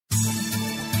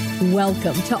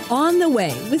Welcome to On the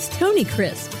Way with Tony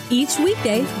Crisp. Each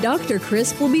weekday, Dr.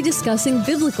 Crisp will be discussing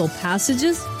biblical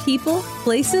passages, people,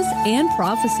 places, and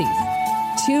prophecies.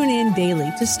 Tune in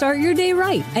daily to start your day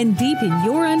right and deepen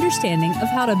your understanding of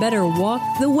how to better walk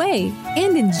the way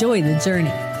and enjoy the journey.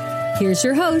 Here's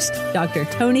your host, Dr.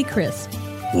 Tony Crisp.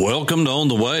 Welcome to On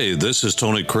the Way. This is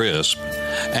Tony Crisp,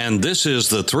 and this is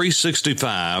the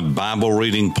 365 Bible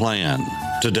Reading Plan.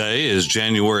 Today is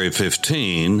January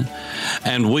 15,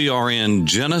 and we are in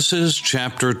Genesis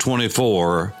chapter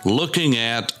 24, looking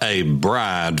at a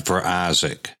bride for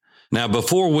Isaac. Now,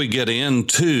 before we get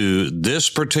into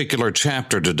this particular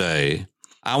chapter today,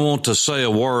 I want to say a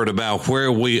word about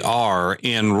where we are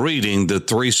in reading the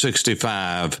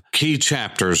 365 key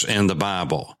chapters in the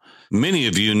Bible. Many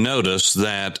of you noticed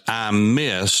that I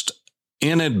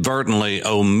inadvertently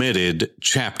omitted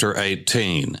chapter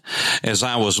 18. As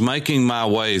I was making my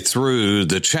way through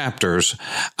the chapters,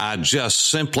 I just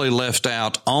simply left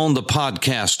out on the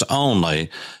podcast only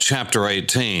chapter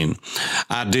 18.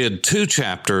 I did two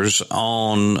chapters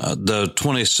on the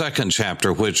 22nd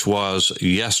chapter, which was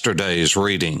yesterday's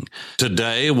reading.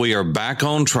 Today, we are back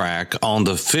on track on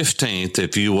the 15th.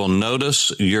 If you will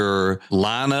notice your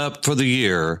lineup for the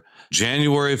year,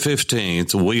 January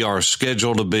 15th, we are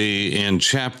scheduled to be in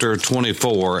chapter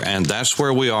 24, and that's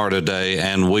where we are today,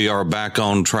 and we are back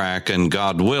on track, and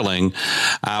God willing,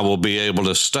 I will be able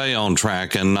to stay on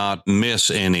track and not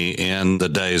miss any in the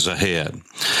days ahead.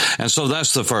 And so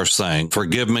that's the first thing.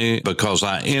 Forgive me because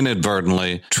I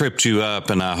inadvertently tripped you up,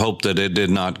 and I hope that it did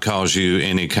not cause you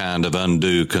any kind of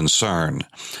undue concern.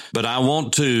 But I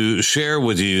want to share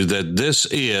with you that this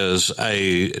is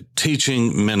a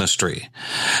teaching ministry.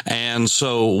 And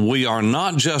so we are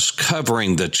not just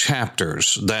covering the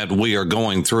chapters that we are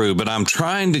going through, but I'm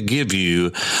trying to give you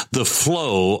the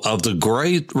flow of the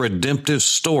great redemptive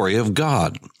story of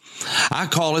God. I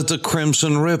call it the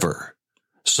Crimson River.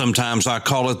 Sometimes I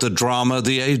call it the drama of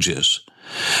the ages.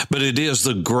 But it is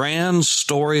the grand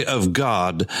story of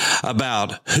God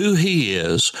about who He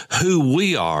is, who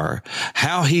we are,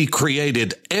 how He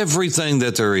created everything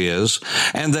that there is,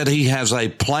 and that He has a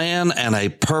plan and a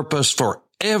purpose for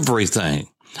everything,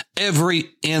 every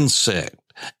insect,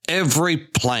 every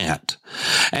plant.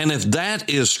 And if that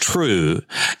is true,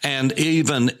 and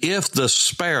even if the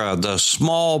sparrow, the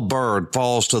small bird,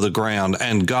 falls to the ground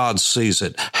and God sees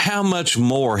it, how much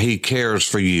more He cares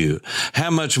for you,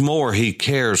 how much more He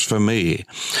cares for me.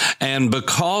 And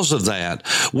because of that,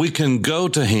 we can go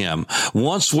to Him.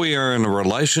 Once we are in a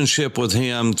relationship with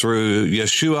Him through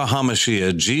Yeshua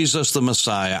HaMashiach, Jesus the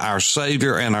Messiah, our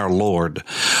Savior and our Lord,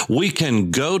 we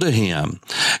can go to Him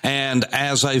and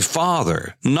as a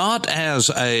father,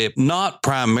 not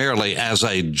primarily as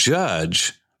a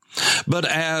judge, but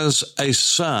as a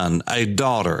son, a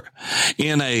daughter,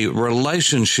 in a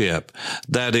relationship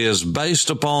that is based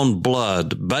upon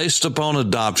blood, based upon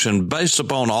adoption, based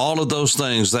upon all of those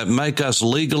things that make us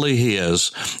legally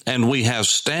His, and we have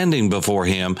standing before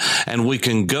Him, and we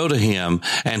can go to Him,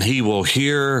 and He will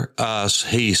hear us,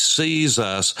 He sees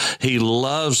us, He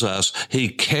loves us, He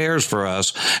cares for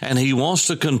us, and He wants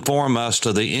to conform us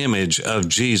to the image of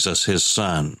Jesus, His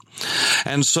Son.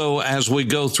 And so as we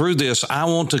go through this, I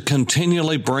want to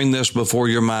continually bring this before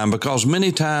your mind because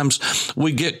many times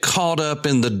we get caught up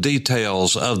in the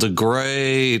details of the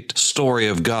great story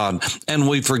of God and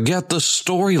we forget the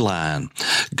storyline.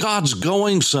 God's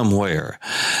going somewhere.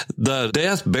 The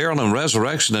death, burial, and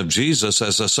resurrection of Jesus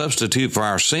as a substitute for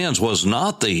our sins was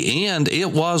not the end.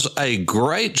 It was a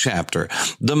great chapter,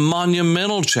 the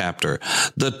monumental chapter,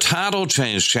 the title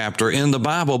change chapter in the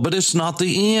Bible, but it's not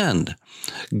the end.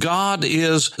 God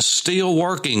is still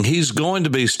working. He's going to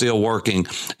be still working.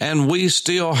 And we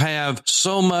still have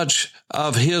so much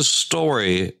of His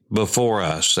story before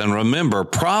us. And remember,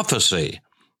 prophecy,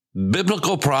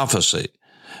 biblical prophecy,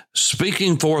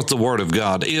 speaking forth the word of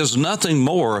God is nothing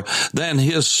more than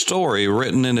His story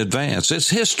written in advance. It's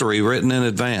history written in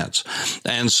advance.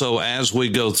 And so as we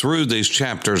go through these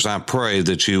chapters, I pray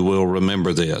that you will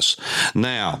remember this.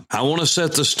 Now, I want to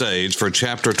set the stage for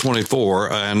chapter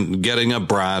 24 and getting a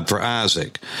bride for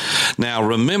Isaac. Now,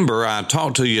 remember, I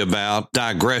talked to you about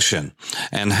digression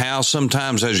and how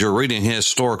sometimes as you're reading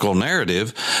historical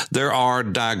narrative, there are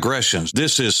digressions.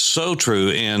 This is so true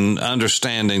in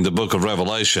understanding the book of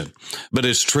Revelation notation, but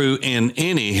it's true in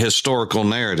any historical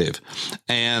narrative.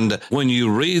 And when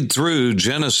you read through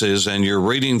Genesis and you're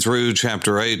reading through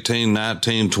chapter 18,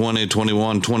 19, 20,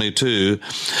 21, 22,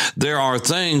 there are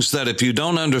things that if you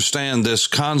don't understand this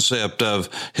concept of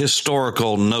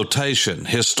historical notation,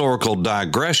 historical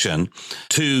digression,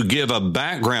 to give a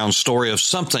background story of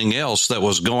something else that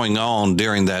was going on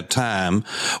during that time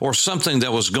or something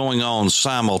that was going on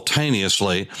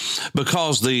simultaneously,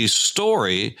 because the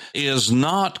story is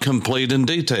not complete in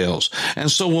details.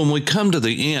 And so when we come to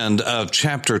the end of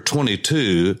chapter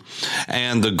 22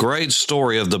 and the great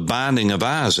story of the binding of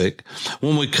Isaac,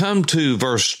 when we come to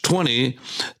verse 20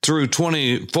 through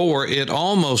 24, it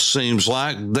almost seems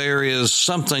like there is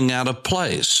something out of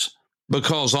place,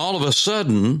 because all of a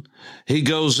sudden he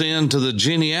goes into the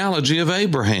genealogy of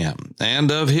Abraham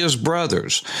and of his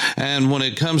brothers. And when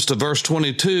it comes to verse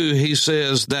 22, he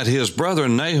says that his brother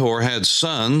Nahor had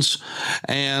sons,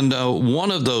 and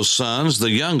one of those sons, the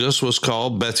youngest, was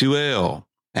called Bethuel.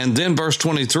 And then verse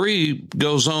 23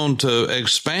 goes on to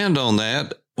expand on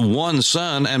that. One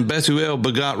son, and Bethuel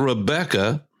begot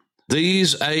Rebekah.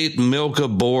 These 8 Milcah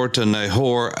bore to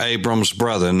Nahor, Abram's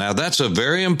brother. Now, that's a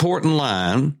very important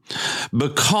line,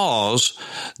 because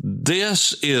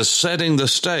this is setting the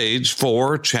stage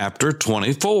for chapter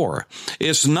 24.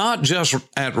 It's not just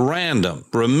at random.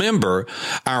 Remember,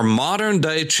 our modern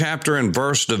day chapter and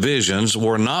verse divisions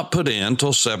were not put in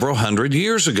till several hundred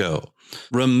years ago.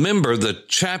 Remember, the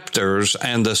chapters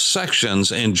and the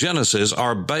sections in Genesis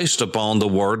are based upon the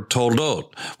word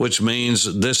toldot, which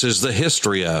means this is the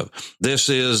history of, this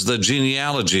is the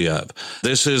genealogy of,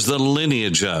 this is the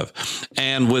lineage of.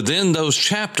 And within those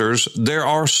chapters, there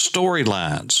are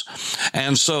storylines.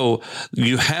 And so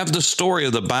you have the story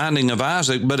of the binding of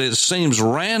Isaac, but it seems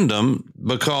random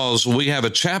because we have a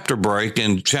chapter break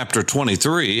in chapter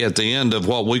 23 at the end of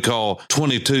what we call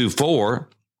 22:4.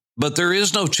 But there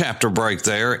is no chapter break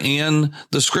there in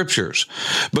the scriptures,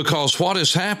 because what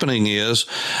is happening is,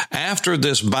 after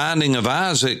this binding of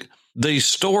Isaac, the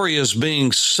story is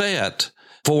being set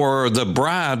for the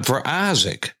bride for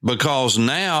Isaac, because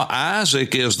now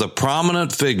Isaac is the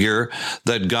prominent figure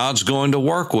that God's going to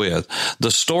work with.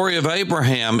 The story of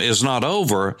Abraham is not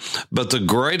over, but the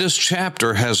greatest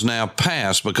chapter has now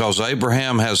passed, because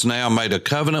Abraham has now made a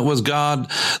covenant with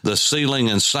God. The sealing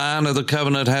and sign of the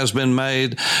covenant has been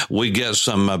made. We get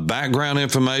some background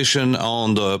information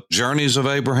on the journeys of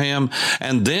Abraham.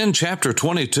 And then chapter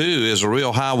 22 is a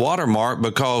real high watermark,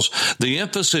 because the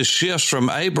emphasis shifts from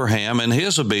Abraham and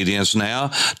his obedience now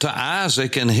to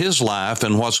Isaac and his life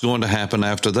and what's going to happen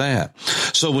after that.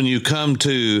 So when you come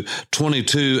to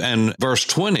 22 and verse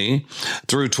 20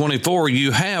 through 24,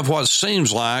 you have what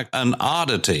seems like an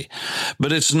oddity,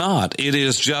 but it's not. It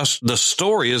is just the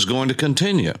story is going to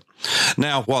continue.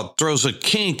 Now, what throws a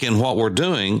kink in what we're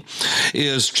doing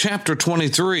is chapter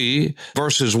 23,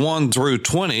 verses 1 through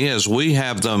 20, as we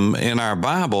have them in our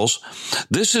Bibles.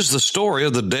 This is the story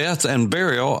of the death and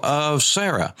burial of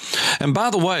Sarah. And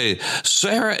by the way,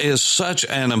 Sarah is such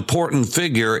an important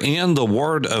figure in the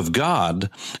Word of God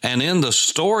and in the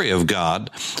story of God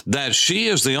that she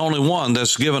is the only one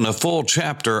that's given a full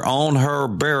chapter on her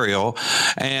burial.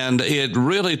 And it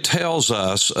really tells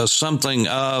us something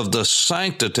of the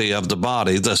sanctity of the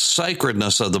body, the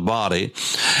sacredness of the body,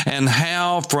 and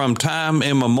how from time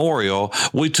immemorial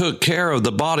we took care of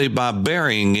the body by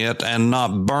burying it and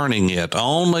not burning it.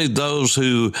 Only those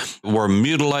who were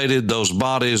mutilated, those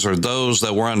bodies, or those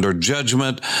that were under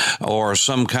judgment or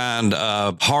some kind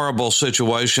of horrible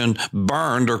situation,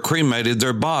 burned or cremated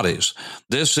their bodies.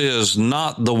 This is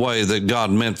not the way that God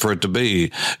meant for it to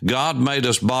be. God made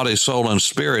us body, soul, and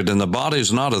spirit, and the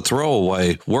body's not a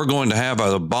throwaway. We're going to have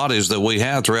the bodies that we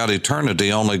have throughout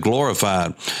eternity, only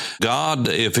glorified. God,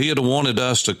 if he had wanted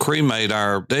us to cremate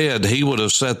our dead, he would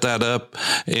have set that up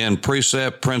in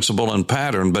precept, principle, and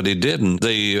pattern, but he didn't.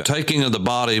 The taking of the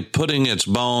body, putting its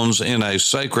bones in a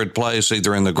sacred place,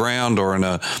 either in the ground or in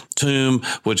a tomb,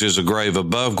 which is a grave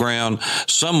above ground,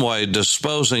 some way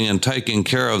disposing and taking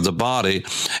care of the body.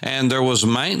 And there was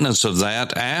maintenance of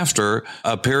that after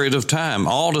a period of time.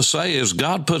 All to say is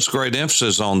God puts great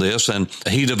emphasis on this, and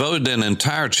he devoted an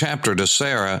entire chapter to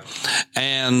Sarah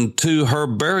and to her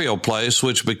burial place,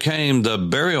 which became the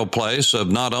burial place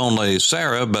of not only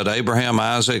Sarah, but Abraham,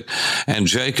 Isaac, and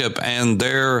Jacob and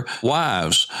their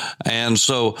wives. And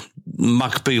so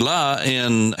Machpelah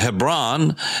in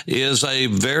Hebron is a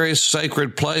very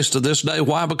sacred place to this day.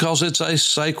 Why? Because it's a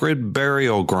sacred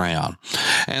burial ground.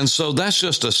 And so that's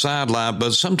just a sideline,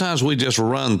 but sometimes we just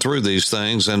run through these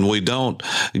things and we don't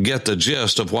get the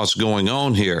gist of what's going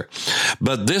on here.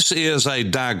 But this is a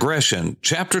digression.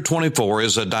 Chapter 24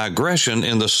 is a digression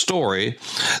in the story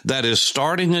that is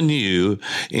starting anew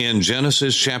in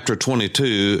Genesis chapter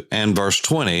 22 and verse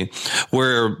 20,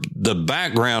 where the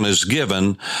background is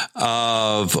given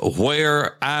of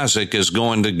where Isaac is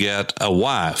going to get a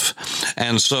wife.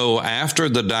 And so after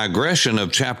the digression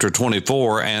of chapter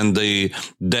 24 and the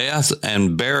death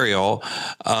and burial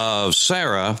of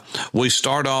Sarah, we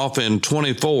start off in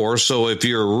 24. So if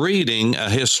you're reading a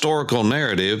historical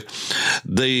narrative,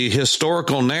 the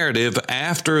historical narrative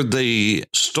after the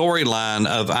storyline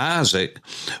of Isaac,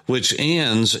 which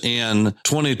ends in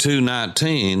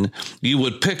 22:19, you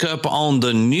would pick up on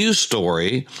the new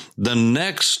story, the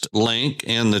next link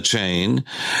in the chain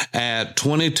at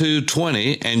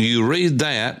 22:20, and you read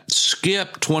that,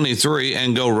 skip 23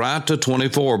 and go right to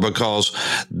 24, because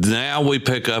now we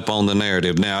pick up on the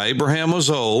narrative. Now, Abraham was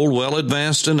old, well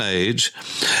advanced in age,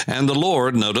 and the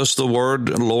Lord, notice the word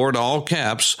Lord, all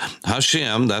caps,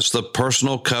 Hashem, that's the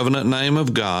personal covenant name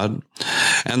of God,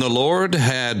 and the Lord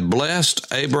had blessed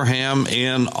Abraham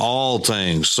in all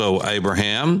things. So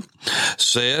Abraham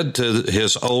said to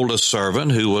his oldest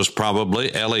servant, who was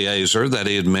probably Eliezer, that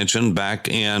he had mentioned back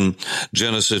in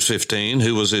Genesis 15,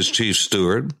 who was his chief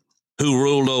steward, who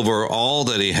ruled over all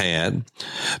that he had,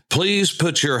 please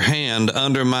put your hand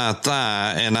under my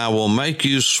thigh, and I will make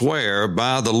you swear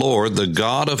by the Lord, the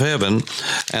God of heaven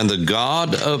and the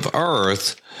God of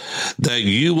earth, that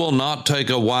you will not take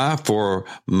a wife for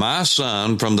my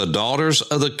son from the daughters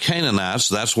of the Canaanites.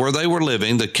 That's where they were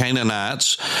living, the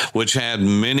Canaanites, which had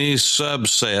many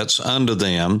subsets under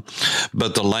them.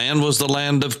 But the land was the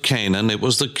land of Canaan. It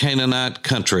was the Canaanite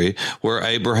country where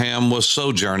Abraham was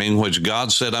sojourning, which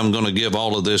God said, I'm going to give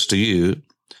all of this to you.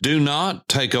 Do not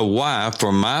take a wife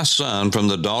for my son from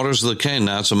the daughters of the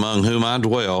Canaanites among whom I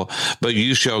dwell, but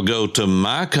you shall go to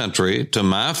my country, to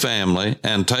my family,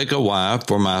 and take a wife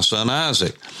for my son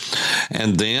Isaac.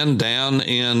 And then down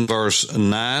in verse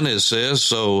 9 it says,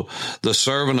 so the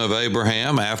servant of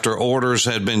Abraham, after orders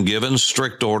had been given,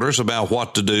 strict orders about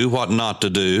what to do, what not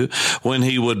to do, when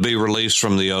he would be released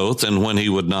from the oath and when he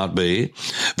would not be.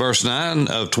 Verse 9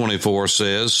 of 24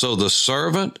 says, so the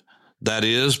servant, that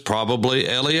is probably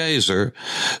Eliezer.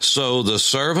 So the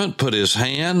servant put his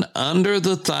hand under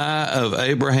the thigh of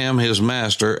Abraham, his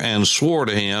master, and swore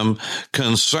to him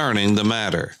concerning the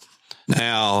matter.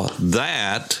 Now,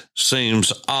 that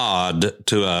seems odd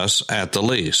to us at the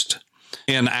least.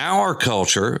 In our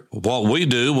culture, what we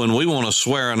do when we want to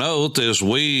swear an oath is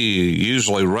we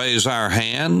usually raise our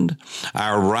hand,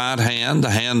 our right hand, the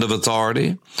hand of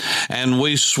authority, and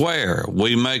we swear.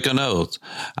 We make an oath.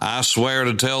 I swear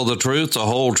to tell the truth, the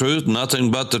whole truth,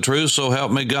 nothing but the truth, so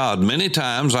help me God. Many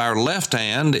times our left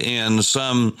hand in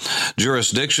some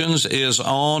jurisdictions is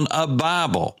on a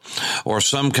Bible or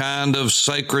some kind of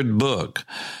sacred book.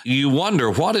 You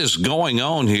wonder what is going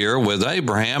on here with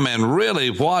Abraham, and really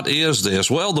what is this?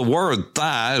 Well, the word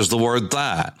thigh is the word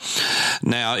thigh.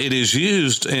 Now, it is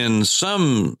used in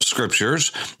some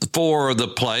scriptures for the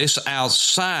place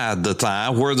outside the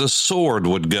thigh where the sword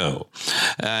would go.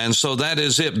 And so that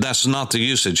is it. That's not the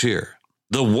usage here.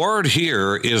 The word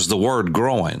here is the word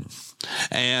growing.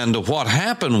 And what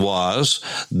happened was,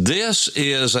 this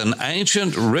is an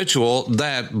ancient ritual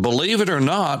that, believe it or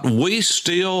not, we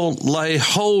still lay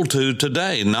hold to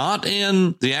today, not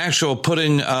in the actual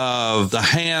putting of the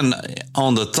hand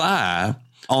on the thigh,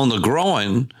 on the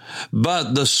groin,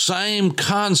 but the same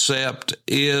concept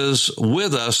is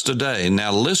with us today.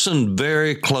 Now, listen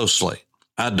very closely.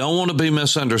 I don't want to be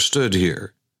misunderstood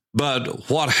here, but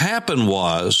what happened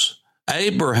was,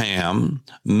 Abraham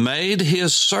made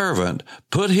his servant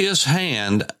put his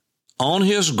hand on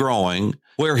his groin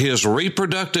where his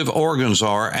reproductive organs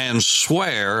are and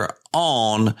swear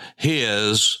on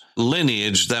his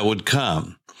lineage that would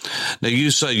come. Now,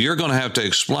 you say, you're going to have to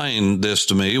explain this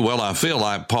to me. Well, I feel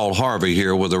like Paul Harvey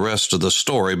here with the rest of the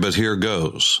story, but here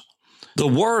goes. The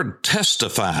word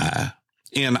testify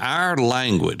in our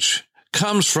language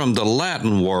comes from the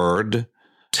Latin word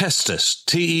testis,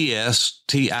 T-E-S-T-I-S,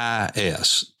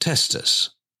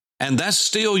 testis. And that's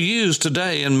still used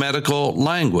today in medical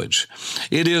language.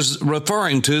 It is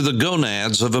referring to the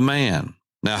gonads of a man.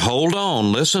 Now, hold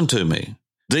on, listen to me.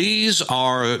 These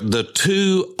are the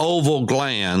two oval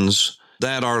glands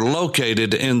that are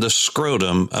located in the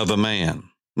scrotum of a man.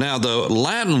 Now, the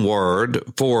Latin word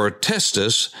for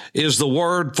testis is the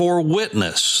word for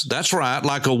witness. That's right,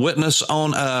 like a witness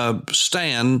on a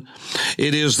stand.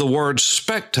 It is the word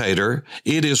spectator.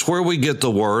 It is where we get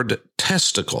the word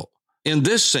testicle. In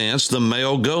this sense, the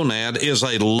male gonad is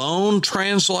a loan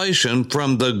translation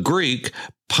from the Greek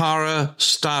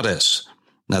parastatis.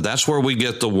 Now, that's where we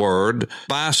get the word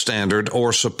bystander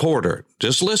or supporter.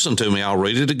 Just listen to me. I'll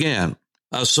read it again.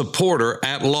 A supporter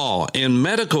at law. In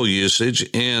medical usage,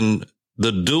 in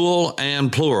the dual and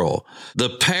plural,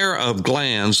 the pair of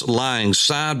glands lying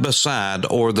side by side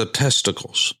or the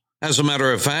testicles. As a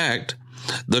matter of fact,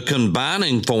 the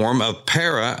combining form of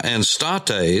para and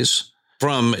states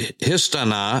from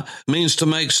histana means to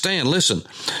make stand. Listen,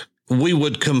 we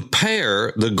would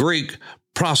compare the Greek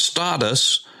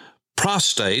prostatus,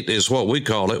 prostate is what we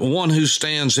call it, one who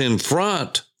stands in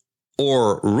front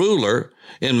or ruler.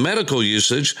 In medical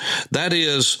usage, that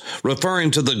is referring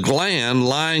to the gland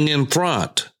lying in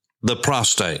front, the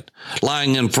prostate,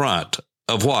 lying in front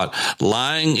of what?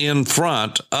 Lying in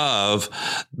front of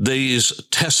these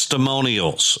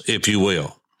testimonials, if you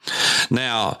will.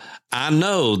 Now, I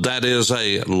know that is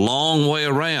a long way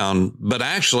around, but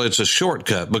actually it's a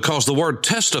shortcut because the word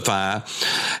testify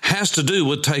has to do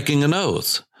with taking an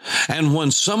oath. And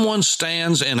when someone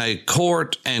stands in a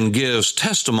court and gives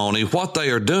testimony, what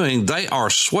they are doing, they are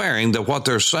swearing that what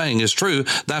they're saying is true.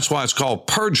 That's why it's called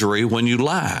perjury when you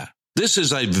lie. This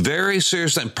is a very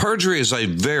serious thing. Perjury is a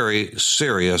very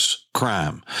serious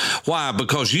crime. Why?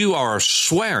 Because you are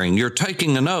swearing, you're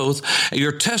taking an oath,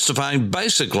 you're testifying.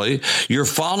 Basically, you're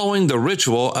following the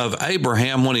ritual of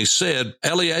Abraham when he said,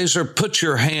 Eliezer, put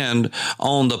your hand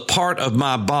on the part of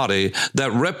my body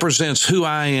that represents who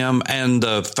I am and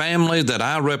the family that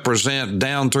I represent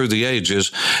down through the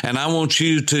ages. And I want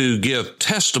you to give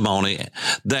testimony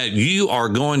that you are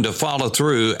going to follow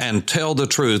through and tell the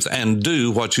truth and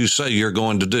do what you say you're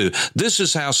going to do. This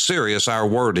is how serious our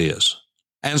word is.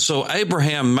 And so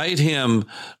Abraham made him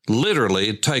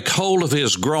literally take hold of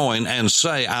his groin and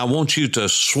say, I want you to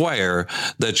swear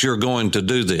that you're going to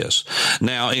do this.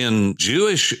 Now, in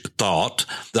Jewish thought,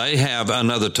 they have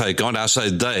another take on it. I say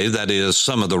they, that is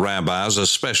some of the rabbis,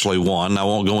 especially one. I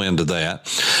won't go into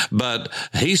that. But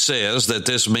he says that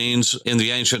this means in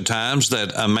the ancient times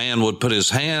that a man would put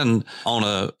his hand on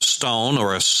a stone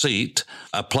or a seat,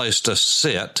 a place to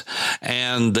sit,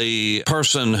 and the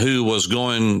person who was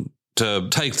going to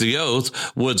take the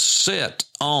oath would sit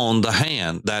on the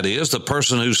hand. That is, the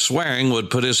person who's swearing would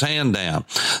put his hand down.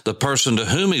 The person to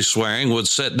whom he's swearing would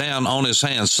sit down on his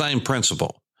hand. Same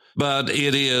principle. But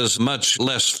it is much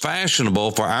less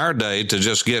fashionable for our day to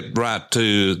just get right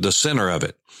to the center of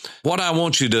it. What I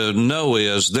want you to know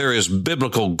is there is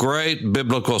great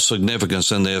biblical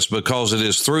significance in this because it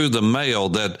is through the male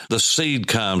that the seed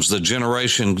comes, the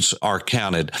generations are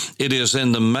counted. It is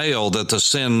in the male that the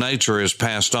sin nature is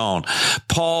passed on.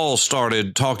 Paul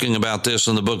started talking about this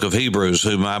in the book of Hebrews,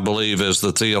 whom I believe is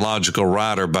the theological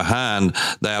writer behind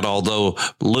that, although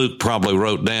Luke probably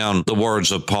wrote down the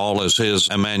words of Paul as his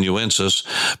amanuensis.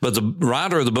 But the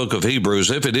writer of the book of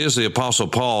Hebrews, if it is the Apostle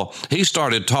Paul, he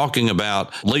started talking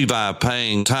about Levi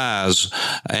paying tithes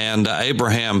and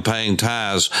Abraham paying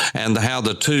tithes and how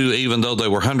the two, even though they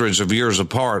were hundreds of years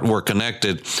apart, were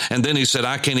connected. And then he said,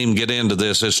 I can't even get into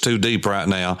this. It's too deep right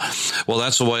now. Well,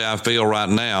 that's the way I feel right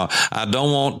now. I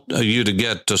don't want you to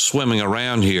get to swimming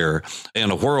around here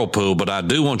in a whirlpool, but I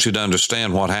do want you to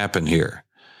understand what happened here.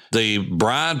 The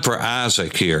bride for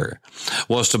Isaac here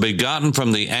was to be gotten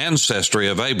from the ancestry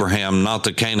of Abraham, not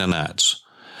the Canaanites.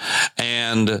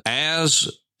 And as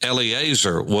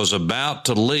Eliezer was about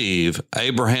to leave,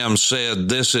 Abraham said,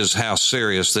 this is how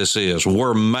serious this is.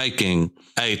 We're making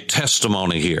a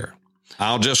testimony here.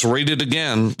 I'll just read it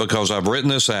again because I've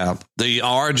written this out. The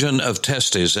origin of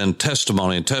testes and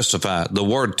testimony and testify. The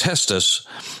word testis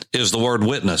is the word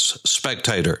witness,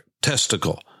 spectator,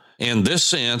 testicle. In this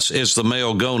sense, it's the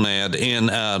male gonad in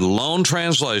a loan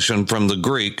translation from the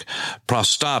Greek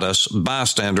prostatus,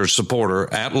 bystander,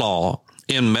 supporter, at law.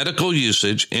 In medical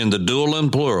usage, in the dual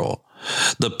and plural,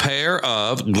 the pair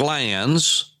of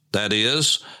glands, that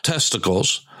is,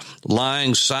 testicles,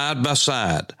 lying side by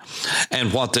side.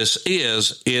 And what this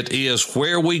is, it is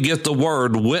where we get the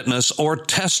word witness or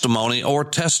testimony or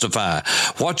testify.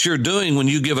 What you're doing when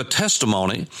you give a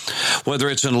testimony, whether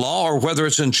it's in law or whether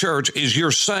it's in church, is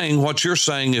you're saying what you're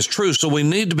saying is true. So we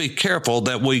need to be careful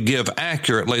that we give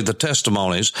accurately the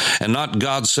testimonies and not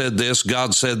God said this,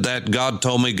 God said that, God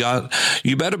told me, God.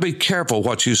 You better be careful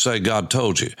what you say God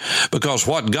told you, because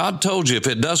what God told you, if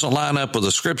it doesn't line up with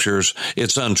the scriptures,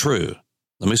 it's untrue.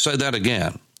 Let me say that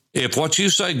again. If what you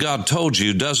say God told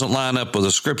you doesn't line up with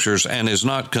the Scriptures and is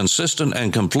not consistent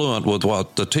and confluent with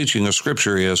what the teaching of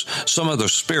Scripture is, some other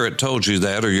spirit told you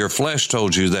that, or your flesh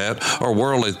told you that, or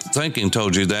worldly thinking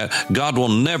told you that, God will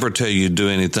never tell you to do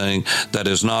anything that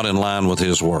is not in line with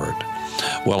His Word.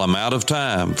 Well, I'm out of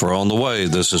time. For On the Way,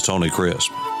 this is Tony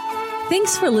Crisp.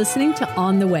 Thanks for listening to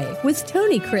On the Way with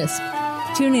Tony Crisp.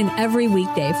 Tune in every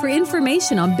weekday for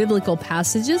information on biblical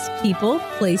passages, people,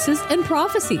 places, and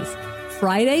prophecies.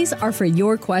 Fridays are for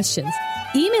your questions.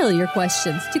 Email your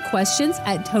questions to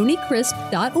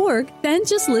questions@tonycrisp.org, then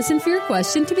just listen for your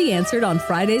question to be answered on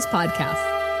Friday's podcast.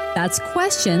 That's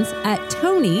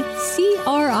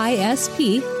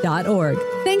questions@tonycrisp.org.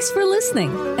 Thanks for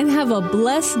listening and have a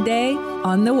blessed day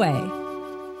on the way.